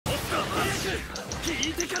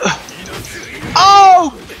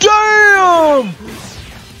Oh, damn!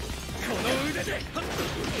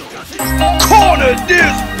 Corner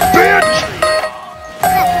this bitch!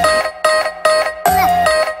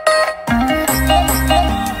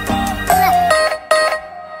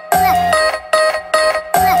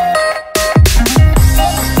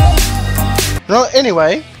 Well,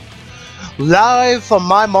 anyway, live from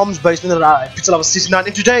my mom's basement at Pixel Lover 69,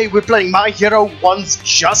 and today we're playing My Hero Wants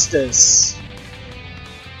Justice,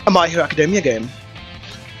 a My Hero Academia game.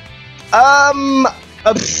 I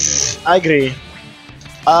agree.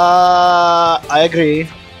 I agree.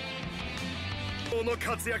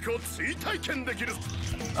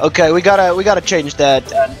 Okay, we gotta change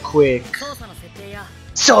that quick.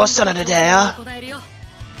 Source of the day.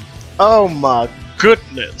 Oh my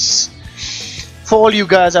goodness. For all you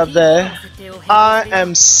guys out there, I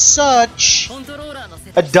am such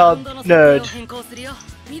a dog nerd.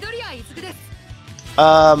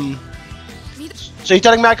 So you're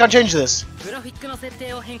telling me I can't change this?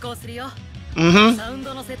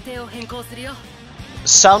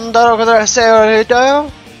 Sound I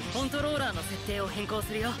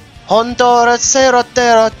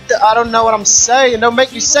don't know what I'm saying. Don't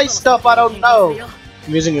make me say stuff I don't know.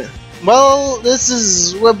 I'm using it. Well,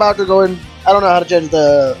 we're about to go in. I don't know how to change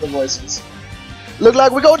the voices. Look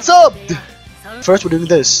like we're going subbed! First we're doing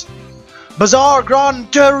this. Bazaar Gran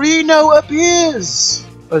Torino appears!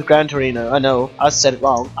 Oh, Gran Torino, I know. I said it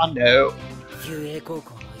wrong. I know.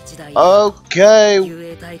 Okay.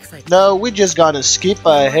 No, we're just gonna skip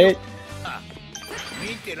ahead.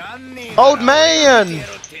 Old man!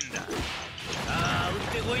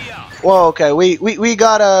 Well, okay, we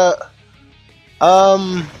gotta...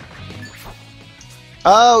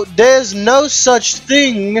 Oh, there's no such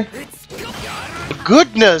thing.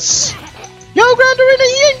 Goodness. Yo, Gran Torino,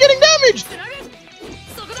 he ain't getting damaged.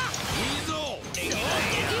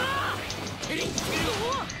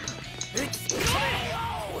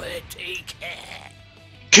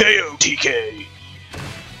 KO TK.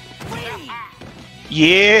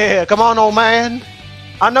 Yeah, come on, old man.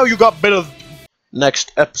 I know you got better.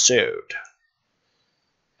 Next episode.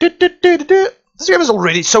 This game is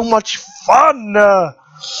already so much fun!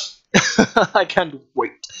 I can't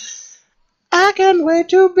wait. I can't wait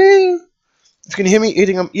to be. If you can hear me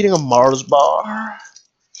eating, I'm eating a Mars bar.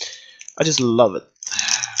 I just love it.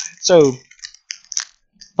 So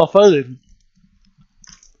fulfilling.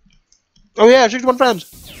 Oh yeah, 61 frames.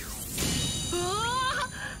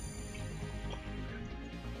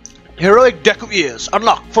 Heroic Deck of Ears.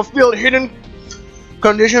 Unlock. Fulfill hidden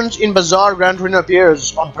conditions in Bazaar. Gran Torino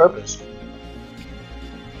appears on purpose.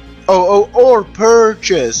 Or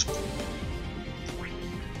purchase.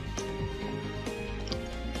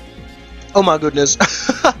 Oh my goodness.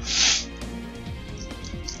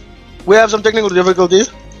 We have some technical difficulties.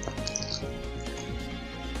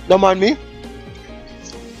 Don't mind me.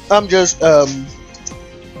 I'm just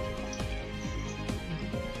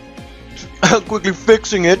quickly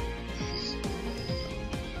fixing it.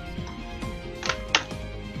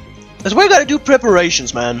 That's why you gotta do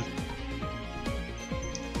preparations, man.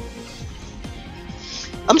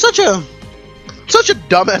 I'm such a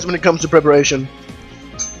dumbass when it comes to preparation.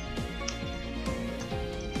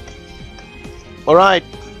 All right.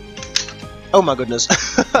 Oh my goodness.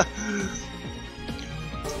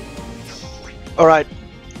 All right.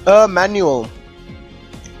 Manual.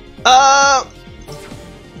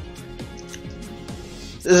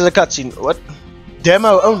 This is a cutscene. What?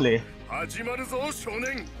 Demo only.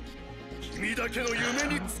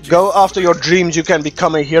 Go after your dreams. You can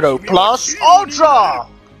become a hero. Plus Ultra.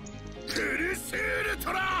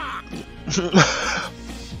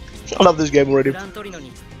 I love this game already.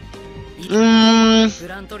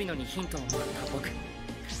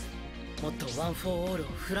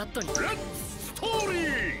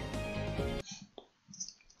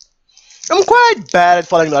 I'm quite bad at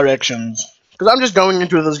following directions because I'm just going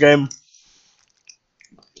into this game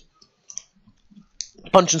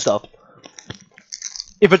punching stuff.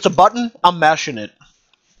 If it's a button, I'm mashing it.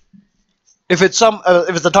 If it's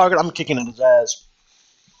a target, I'm kicking it in his ass.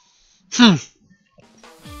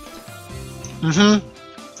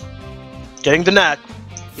 Getting the knack.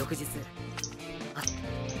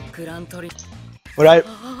 Alright.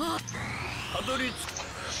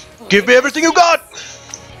 Give me everything you got!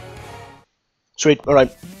 Sweet,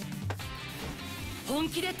 alright.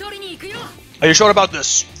 Are you sure about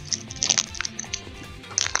this?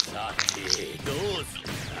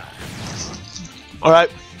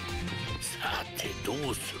 Alright.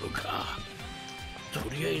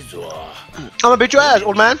 I'm gonna beat your ass,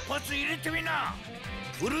 old man.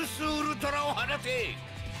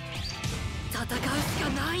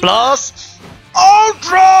 Plus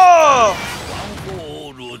Ultra!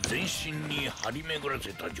 ホールを全身に張り巡ら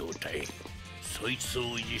せた状態。そいつ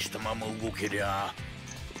を維持したまま動けりゃ、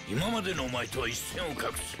今までのお前とは一線を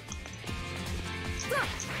画す。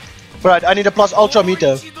Right, I need a plus Ultra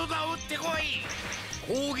meter. 一度だ撃ってこい。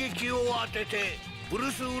攻撃を当ててブル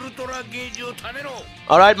スウルトラゲージを貯めろ。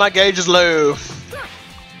Alright, my gauge is low.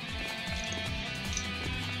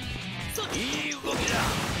 いい動きだ。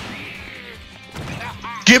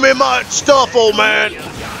Give me my stuff, old man! やる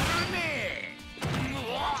ね。う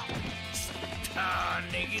わっ。さあ、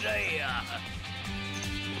ねぎらえや。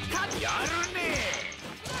やるね。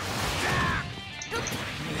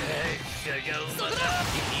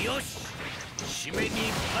よし。締めに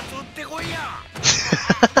一発撃ってこいや。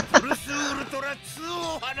ブルスウルトラ2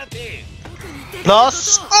を放て。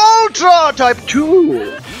 Plus Ultra Type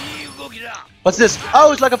 2! いい動きだ。 What's this?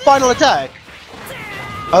 Oh, it's like a final attack.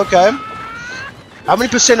 Okay. How many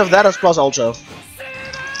percent of that is plus Ultra?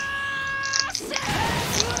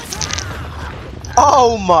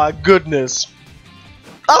 Oh my goodness.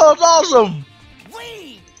 Oh, that's awesome!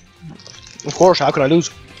 Of course, how could I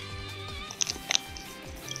lose?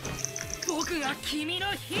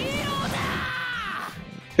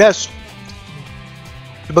 Yes.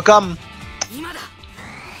 You become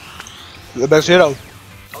the best hero.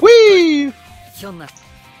 Whee! ひょんな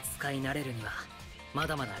使い慣れるにはま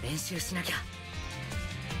だまだ練習しなきゃ。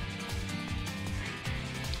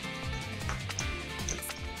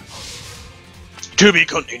To be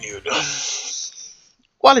continued.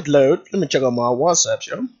 While it loads, let me check out my WhatsApp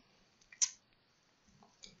show.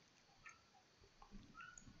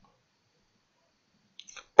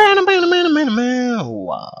 Wow.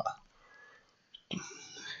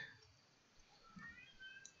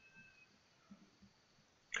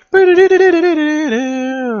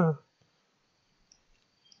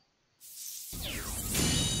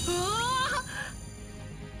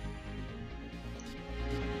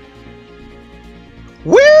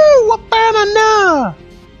 Woo! A banana!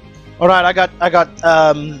 Alright, I got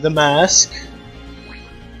the mask.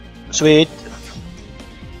 Sweet.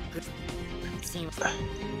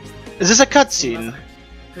 Is this a cutscene?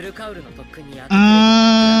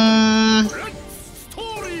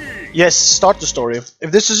 Yes, start the story.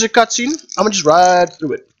 If this is a cutscene, I'm gonna just ride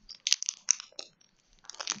through it.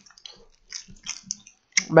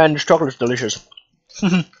 Man, this chocolate is delicious.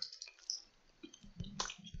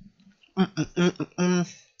 Mm-mm-mm-mm-mm.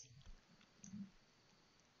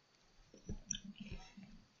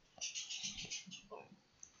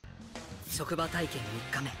 職場体験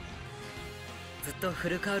3日目。ずっとフ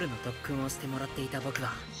ルカウルの特訓をしてもらっていた僕は、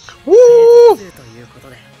フェーズ2ということ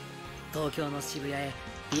で、東京の渋谷へ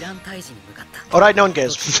ヴィラン退治に向かった。Alright, no one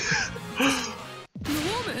cares.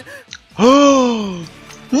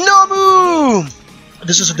 Nomu!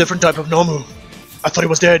 This is a different type of Nomu. I thought he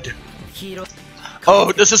was dead.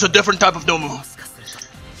 Oh, this is a different type of Nomu.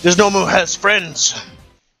 This Nomu has friends.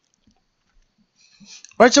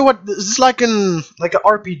 Right, so what is this, like an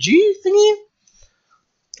RPG thingy?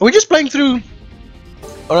 Are we just playing through?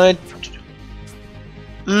 Alright.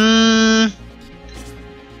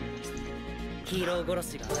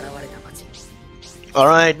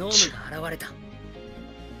 Alright.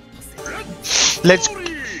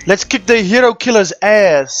 Let's kick the hero killer's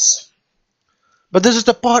ass. But this is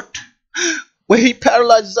the part where he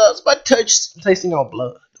paralyzes us by tasting our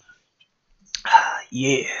blood.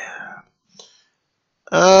 Yeah.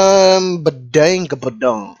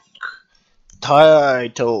 Badonk.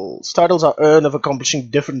 Titles. Titles are earned of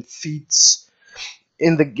accomplishing different feats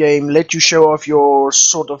in the game. Let you show off your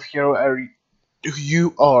sort of hero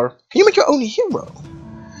you are. Can you make your own hero?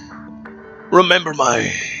 Remember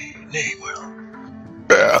my name well.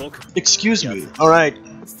 Excuse me. Alright.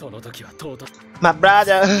 My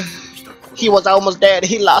brother, he was almost dead.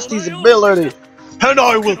 He lost his ability. And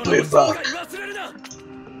I will pay him back.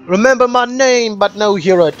 Remember my name, but no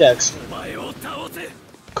hero attacks.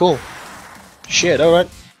 Cool. Shit, alright.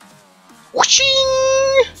 Whooshing!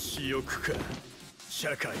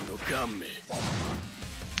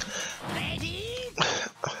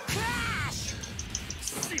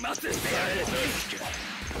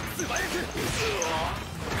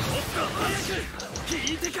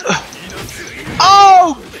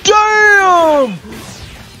 Oh, damn!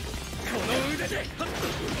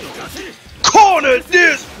 Corner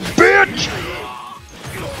this bitch!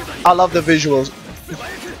 I love the visuals.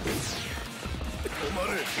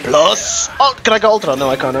 Plus, oh, can I go ultra? No,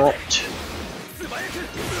 I cannot.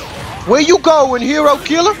 Where you going, hero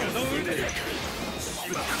killer?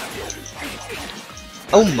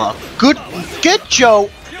 Oh my good, get your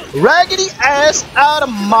raggedy ass out of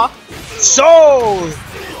my So.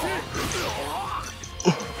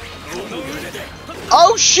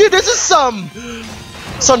 Oh shit! This is some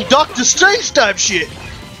Doctor Strange type shit.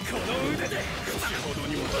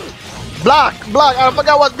 Block. I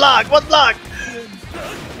forgot what's block. What's block?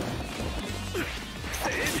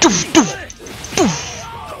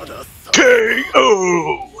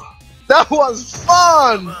 KO. That was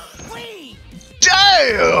fun.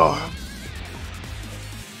 Damn.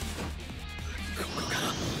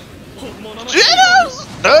 Yes!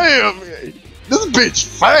 Damn. This bitch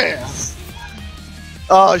fast.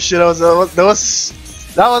 Oh shit! That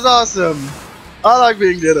was awesome. I like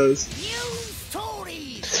being Dittos.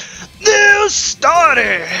 New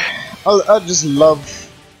story. I just love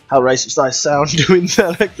how racist I sound doing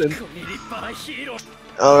that accent.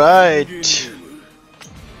 Alright.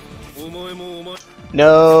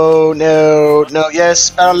 No. Yes,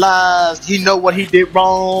 paralyzed. He know what he did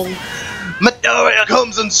wrong. Midoriya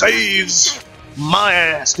comes and saves my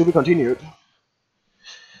ass. To be continued.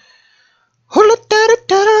 I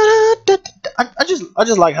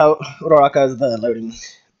just like how Uraraka is the loading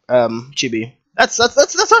chibi. That's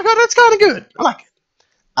kind of good. I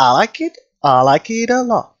like it a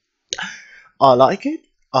lot. I like it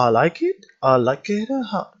a lot.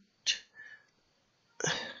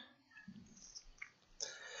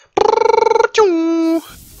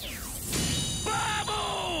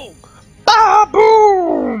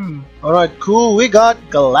 Boom! Alright, cool, we got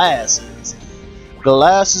glasses.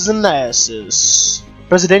 Glasses and asses.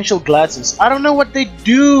 Presidential glasses. I don't know what they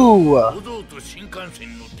do.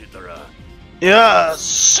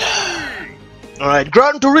 Yes. Alright,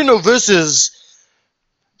 Gran Torino versus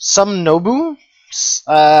some Nobu.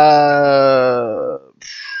 I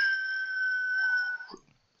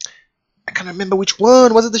can't remember which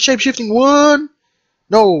one. Was it the shape-shifting one?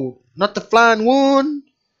 No, not the flying one.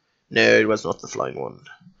 No, it was not the flying one.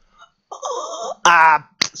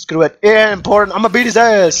 Screw it. Yeah, important. I'm gonna beat his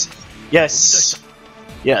ass. Yes.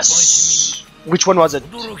 Which one was it?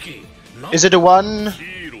 Is it the one?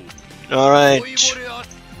 Alright.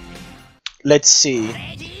 Let's see.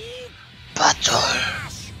 Battle.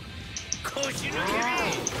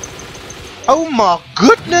 Oh my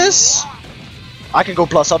goodness! I can go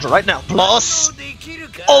plus ultra right now. Plus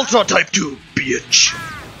ultra type 2, bitch.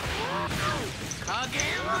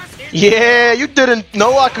 Yeah, you didn't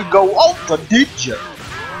know I could go ultra, did you?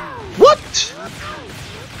 What?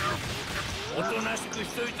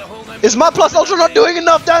 Is my plus ultra not doing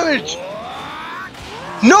enough damage?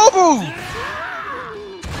 Nobu!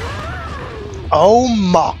 Oh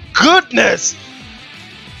my goodness!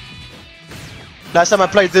 Last time I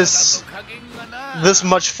played this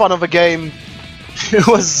much fun of a game, it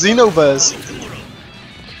was Xenoverse.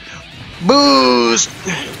 Boost!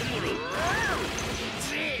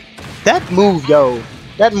 That move, yo.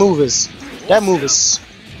 That move is.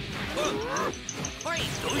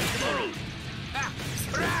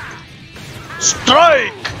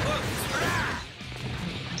 Strike!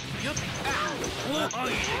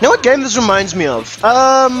 You know what game this reminds me of?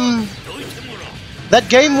 That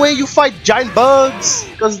game where you fight giant bugs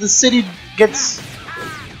because the city gets.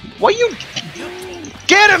 Why you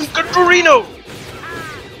get him, Torino?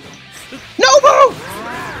 Nobu!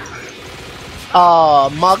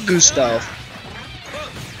 Mark Gustav.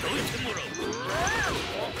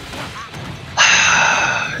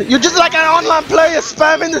 You're just like an online player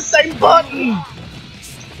spamming the same button.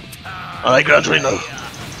 Alright, Gran Torino.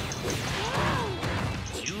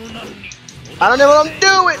 I don't know what I'm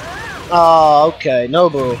doing. Oh, okay,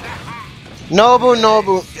 Nobu.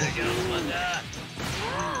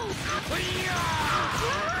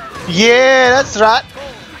 Yeah, that's right.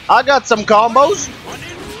 I got some combos.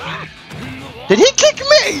 Did he kick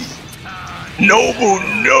me? Nobu,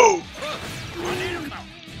 no.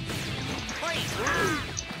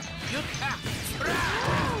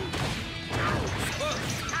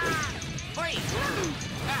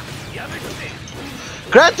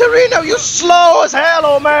 Gran Torino, you slow as hell,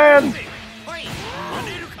 oh man!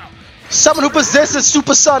 Someone who possesses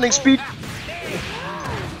supersonic speed.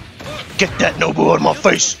 Get that Nobu out of my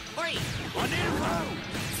face.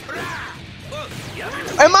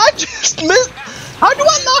 Am I just missed? How do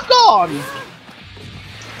I lock on?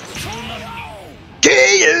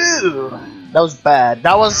 KO! That was bad.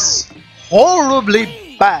 That was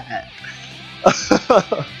horribly bad.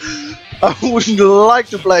 I wouldn't like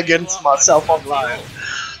to play against myself online.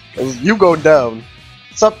 You going down.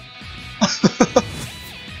 What's up?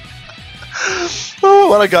 Oh,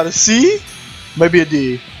 what I got? A C? Maybe a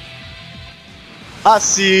D. I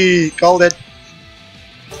see. Called it.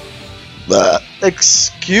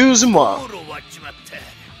 Excuse-moi.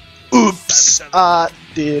 Oops, I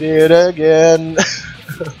did it again.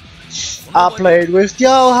 I played with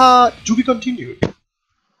your heart. To be continued.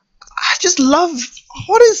 I just love.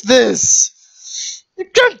 What is this? You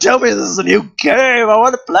can't tell me this is a new game. I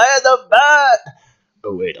want to play the bad.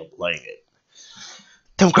 Oh wait, I'm playing it.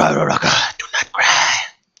 Don't cry, Uraraka. Do not cry.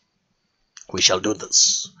 We shall do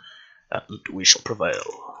this, and we shall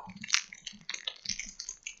prevail.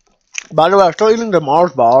 By the way, I'm still eating the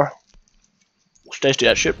Mars bar. It's tasty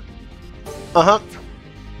as shit.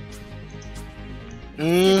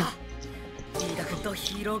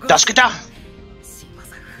 Daskita.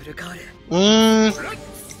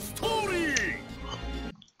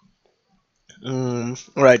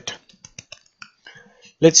 Right.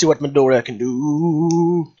 Let's see what Midoriya can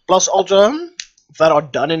do. Plus Ultra that are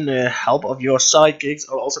done in the help of your sidekicks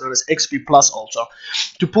are also known as XP Plus Ultra.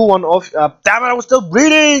 To pull one off, damn it, I was still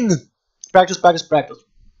breathing! Practice, practice, practice.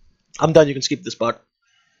 I'm done, you can skip this part.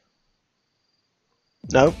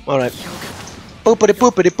 No? Alright. Poopity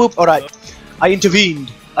poopity poop. Alright. I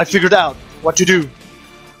intervened. I figured out what to do.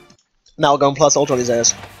 Now go and Plus Ultra on his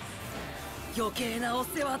ass.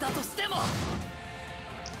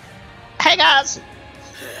 Hey guys!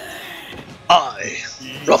 I,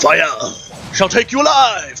 Raphael, shall take you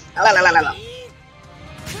alive! La, la, la, la, la.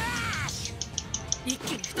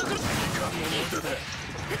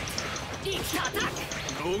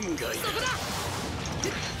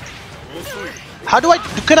 How do I...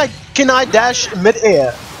 Can I dash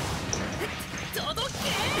mid-air?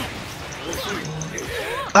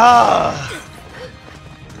 Ah!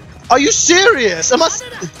 Are you serious? Am I...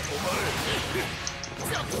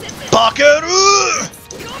 Bakeru!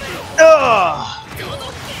 Ah!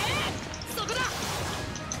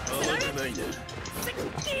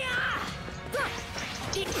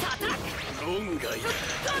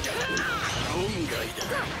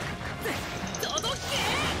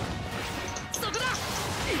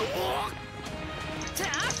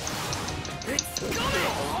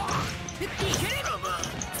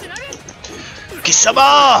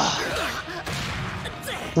 Kisama!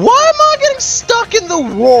 Why am I getting stuck in the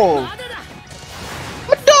wall?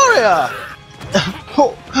 Midoriya!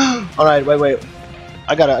 Oh. Alright, wait.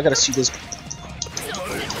 I gotta see this.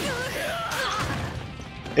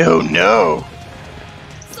 Oh no!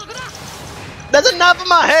 There's enough in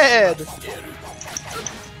my head!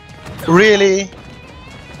 Really?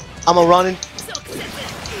 I'm a running.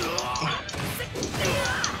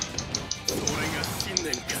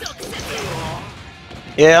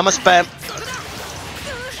 Yeah, I'm a spam.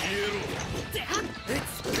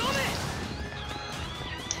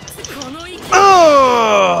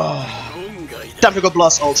 Oh! Time to go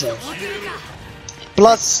Plus Ultra.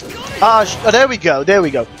 Plus. Oh, there we go. There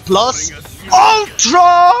we go. Plus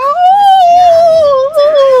Ultra!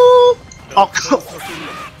 Oh,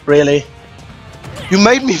 really? You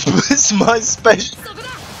made me miss my special.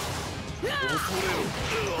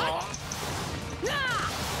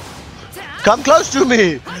 Come close to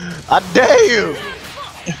me! I dare you!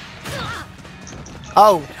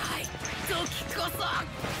 Oh.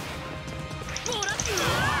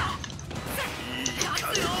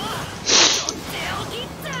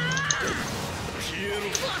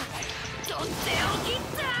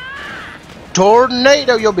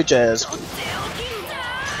 Tornado your bitch ass.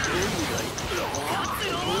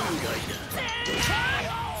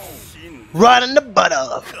 Right in the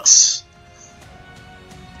buttocks.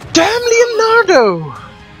 Damn Leonardo!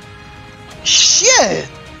 Shit!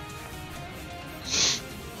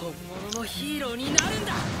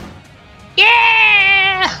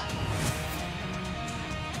 Yeah!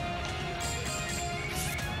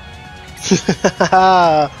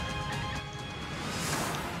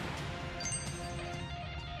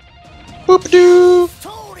 Whoop-doo!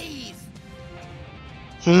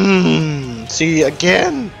 See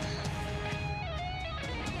again?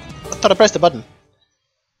 I thought I pressed the button.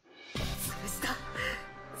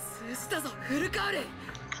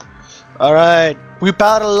 Alright, we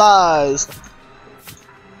paralyzed.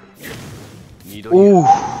 Ooh.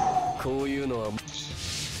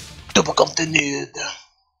 To be continued.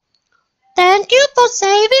 Thank you for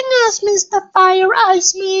saving us, Mr. Fire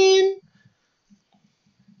Iceman.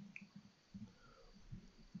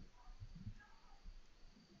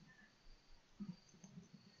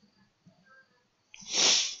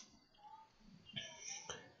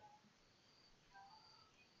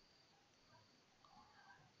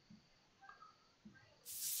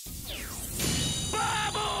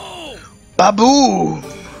 Babu!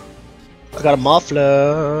 I got a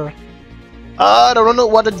muffler. I don't know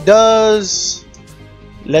what it does.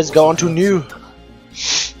 Let's go on to new.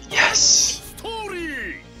 Yes.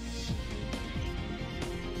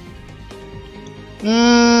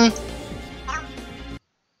 I'm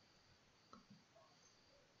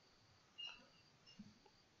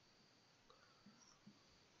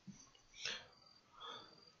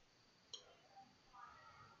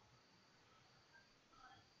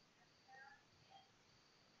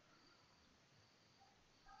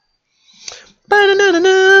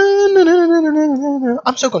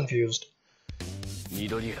so confused.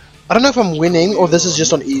 I don't know if I'm winning or this is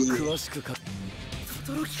just on easy.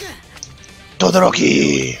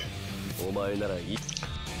 Todoroki!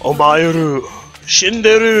 Omaeru!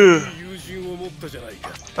 Shinderu!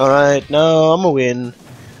 Alright, no, I'm a win.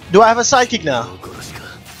 Do I have a sidekick now?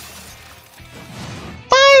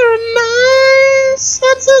 Fire nice!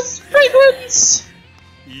 That's a fragrance!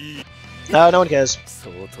 No one cares.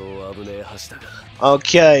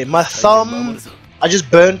 Okay, my thumb, I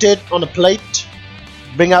just burnt it on a plate.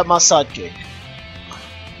 Bring out my sidekick.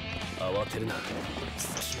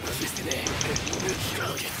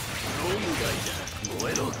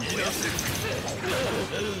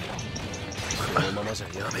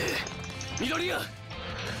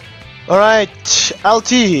 Alright,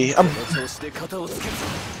 LT.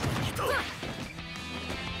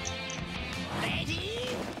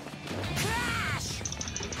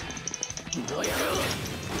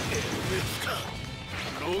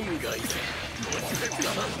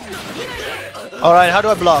 Alright, how do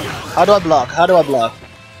I block? How do I block? How do I block?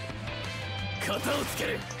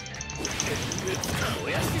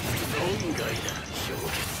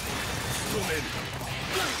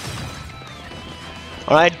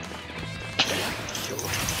 Alright.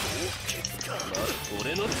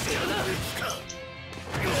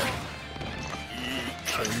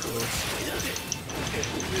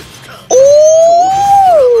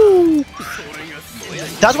 Ooh!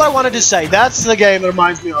 That's what I wanted to say. That's the game it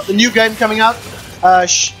reminds me of. The new game coming out,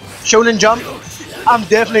 Shonen Jump. I'm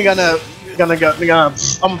definitely gonna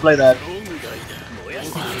play that.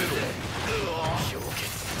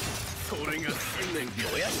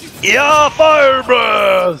 Yeah, fire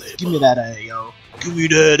breath! Give me that A, yo. Give me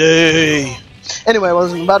that A. Anyway, what I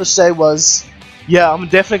was about to say was, yeah, I'm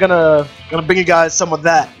definitely gonna bring you guys some of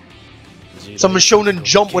that. Some Shonen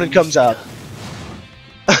Jump when it comes out.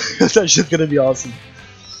 That's just gonna be awesome.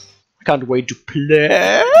 I can't wait to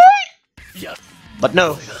play. But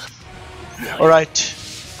no. Alright.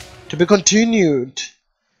 To be continued.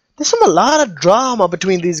 There's a lot of drama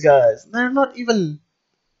between these guys. They're not even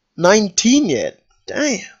 19 yet.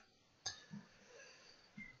 Damn.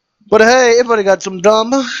 But hey, everybody got some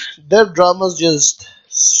drama. Their drama's just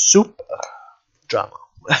super drama.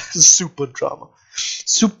 Super drama.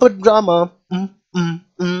 Super drama.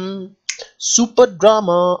 Super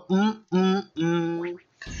drama.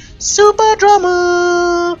 Super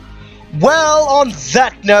drama. Well, on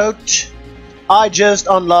that note, I just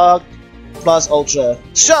unlocked Plus Ultra.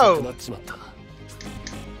 So,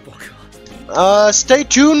 stay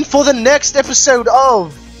tuned for the next episode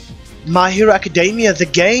of My Hero Academia, the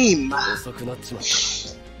game.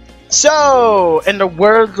 So, in the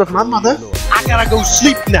words of my mother, I gotta go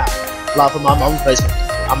sleep now. Live from my mom's basement.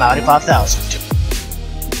 I'm out at 5,000.